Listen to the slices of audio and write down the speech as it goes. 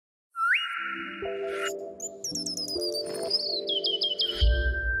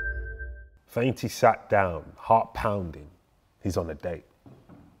Fehinti sat down, heart pounding. He's on a date.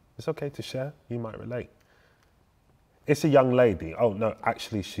 It's okay to share, you might relate. It's a young lady. Oh no,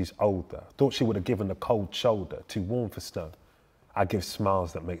 actually she's older. Thought she would have given a cold shoulder, too warm for snow. I give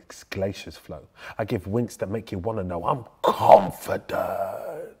smiles that makes glaciers flow. I give winks that make you want to know. I'm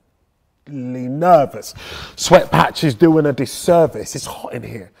confidently nervous. Sweat patches doing a disservice. It's hot in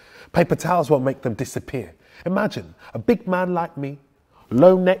here. Paper towels won't make them disappear. Imagine a big man like me,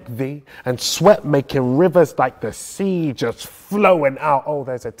 low neck V, and sweat making rivers like the sea just flowing out. Oh,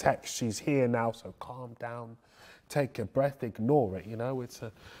 there's a text. She's here now, so calm down. Take a breath, ignore it. You know, it's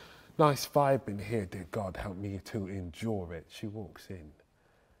a nice vibe in here. Dear God, help me to endure it. She walks in.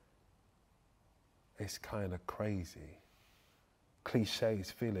 It's kind of crazy.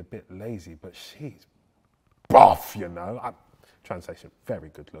 Cliches feel a bit lazy, but she's buff, you know. Translation, very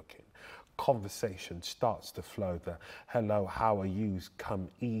good looking. Conversation starts to flow. The hello, how are yous come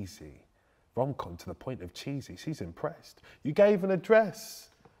easy. Rom-com to the point of cheesy. She's impressed. You gave an address,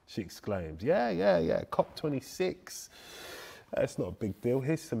 she exclaims. Yeah, COP26. That's not a big deal.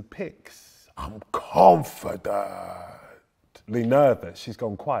 Here's some pics. I'm confidently nervous. She's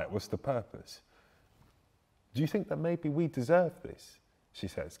gone quiet. What's the purpose? Do you think that maybe we deserve this? She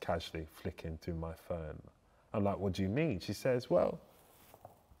says, casually flicking through my phone. I'm like, what do you mean? She says, well,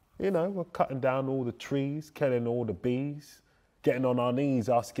 you know, we're cutting down all the trees, killing all the bees, getting on our knees,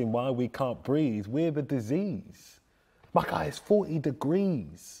 asking why we can't breathe. We're the disease. My guy, it's 40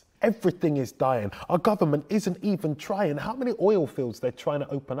 degrees. Everything is dying. Our government isn't even trying. How many oil fields they're trying to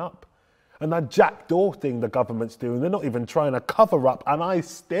open up? And that jackdaw thing the government's doing, they're not even trying to cover up, and I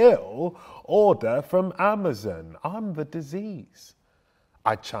still order from Amazon. I'm the disease.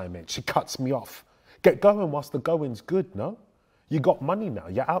 I chime in. She cuts me off. Get going whilst the going's good, no? You got money now.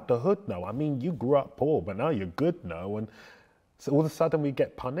 You're out the hood now. I mean, you grew up poor, but now you're good now. And so all of a sudden we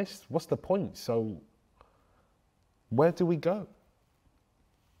get punished. What's the point? So where do we go?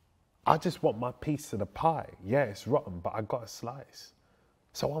 I just want my piece of the pie. Yeah, it's rotten, but I got a slice.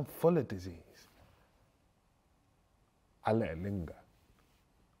 So I'm full of disease. I let it linger.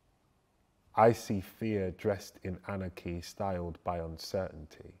 I see fear dressed in anarchy, styled by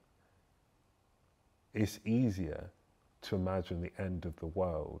uncertainty. It's easier to imagine the end of the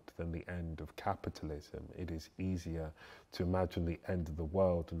world than the end of capitalism. It is easier to imagine the end of the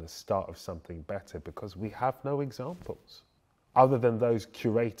world than the start of something better because we have no examples other than those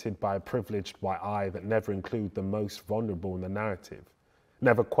curated by a privileged white eye that never include the most vulnerable in the narrative,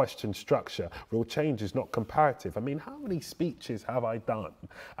 never question structure. Real change is not comparative. I mean, how many speeches have I done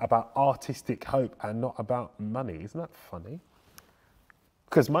about artistic hope and not about money? Isn't that funny?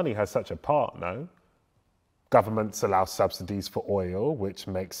 Because money has such a part, no? Governments allow subsidies for oil, which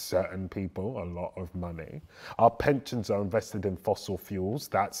makes certain people a lot of money. Our pensions are invested in fossil fuels,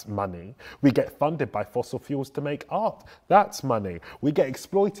 that's money. We get funded by fossil fuels to make art, that's money. We get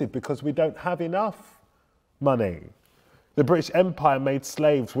exploited because we don't have enough money. The British Empire made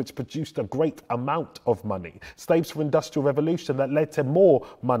slaves which produced a great amount of money. Slaves for industrial revolution that led to more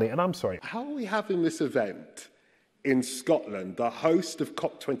money. And I'm sorry, how are we having this event in Scotland, the host of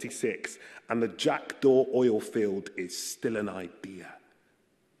COP26, and the jackdaw oil field is still an idea?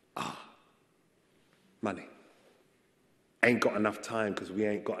 Money. Ain't got enough time because we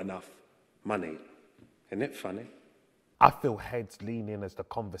ain't got enough money. Isn't it funny? I feel heads lean in as the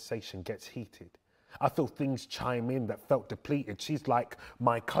conversation gets heated. I feel things chime in that felt depleted. She's like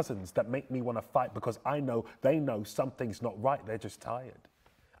my cousins that make me want to fight because I know they know something's not right. They're just tired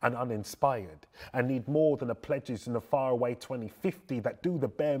and uninspired and need more than the pledges in the faraway 2050 that do the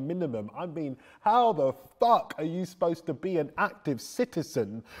bare minimum. I mean, how the fuck are you supposed to be an active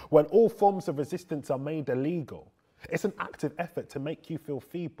citizen when all forms of resistance are made illegal? It's an active effort to make you feel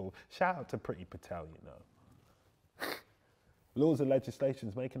feeble. Shout out to Priti Patel, you know. Laws and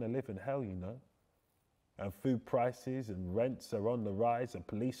legislation's making a living hell, you know. And food prices and rents are on the rise and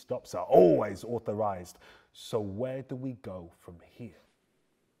police stops are always authorised. So where do we go from here?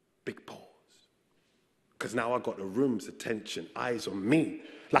 Big pause. Because now I got the room's attention, eyes on me,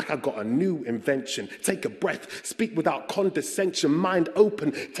 like I got a new invention. Take a breath, speak without condescension, mind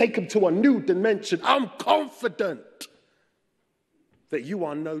open, take them to a new dimension. I'm confident that you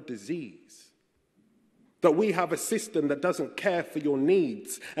are no disease, that we have a system that doesn't care for your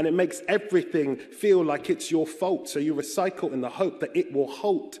needs and it makes everything feel like it's your fault. So you recycle in the hope that it will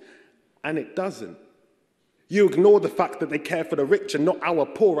halt, and it doesn't. You ignore the fact that they care for the rich and not our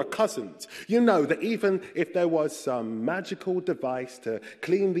poorer cousins. You know that even if there was some magical device to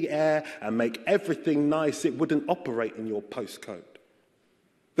clean the air and make everything nice, it wouldn't operate in your postcode.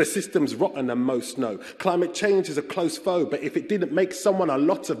 The system's rotten and most know. Climate change is a close foe, but if it didn't make someone a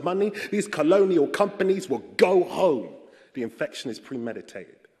lot of money, these colonial companies will go home. The infection is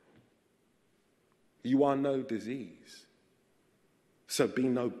premeditated. You are no disease, so be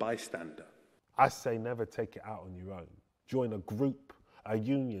no bystander. I say never take it out on your own. Join a group, a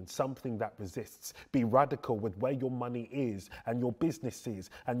union, something that resists. Be radical with where your money is and your businesses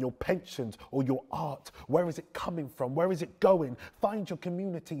and your pensions or your art. Where is it coming from? Where is it going? Find your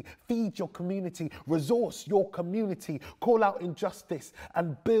community, feed your community, resource your community, call out injustice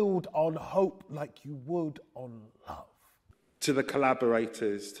and build on hope like you would on love. To the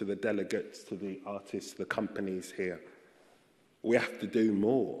collaborators, to the delegates, to the artists, the companies here, we have to do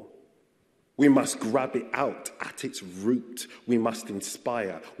more. We must grab it out at its root. We must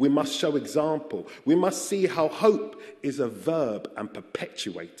inspire. We must show example. We must see how hope is a verb and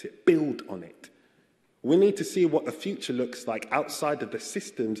perpetuate it, build on it. We need to see what the future looks like outside of the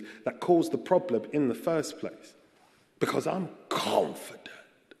systems that caused the problem in the first place. Because I'm confident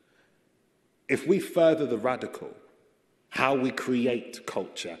if we further the radical, how we create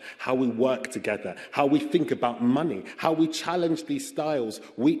culture, how we work together, how we think about money, how we challenge these styles,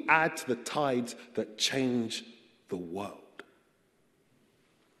 we add to the tides that change the world.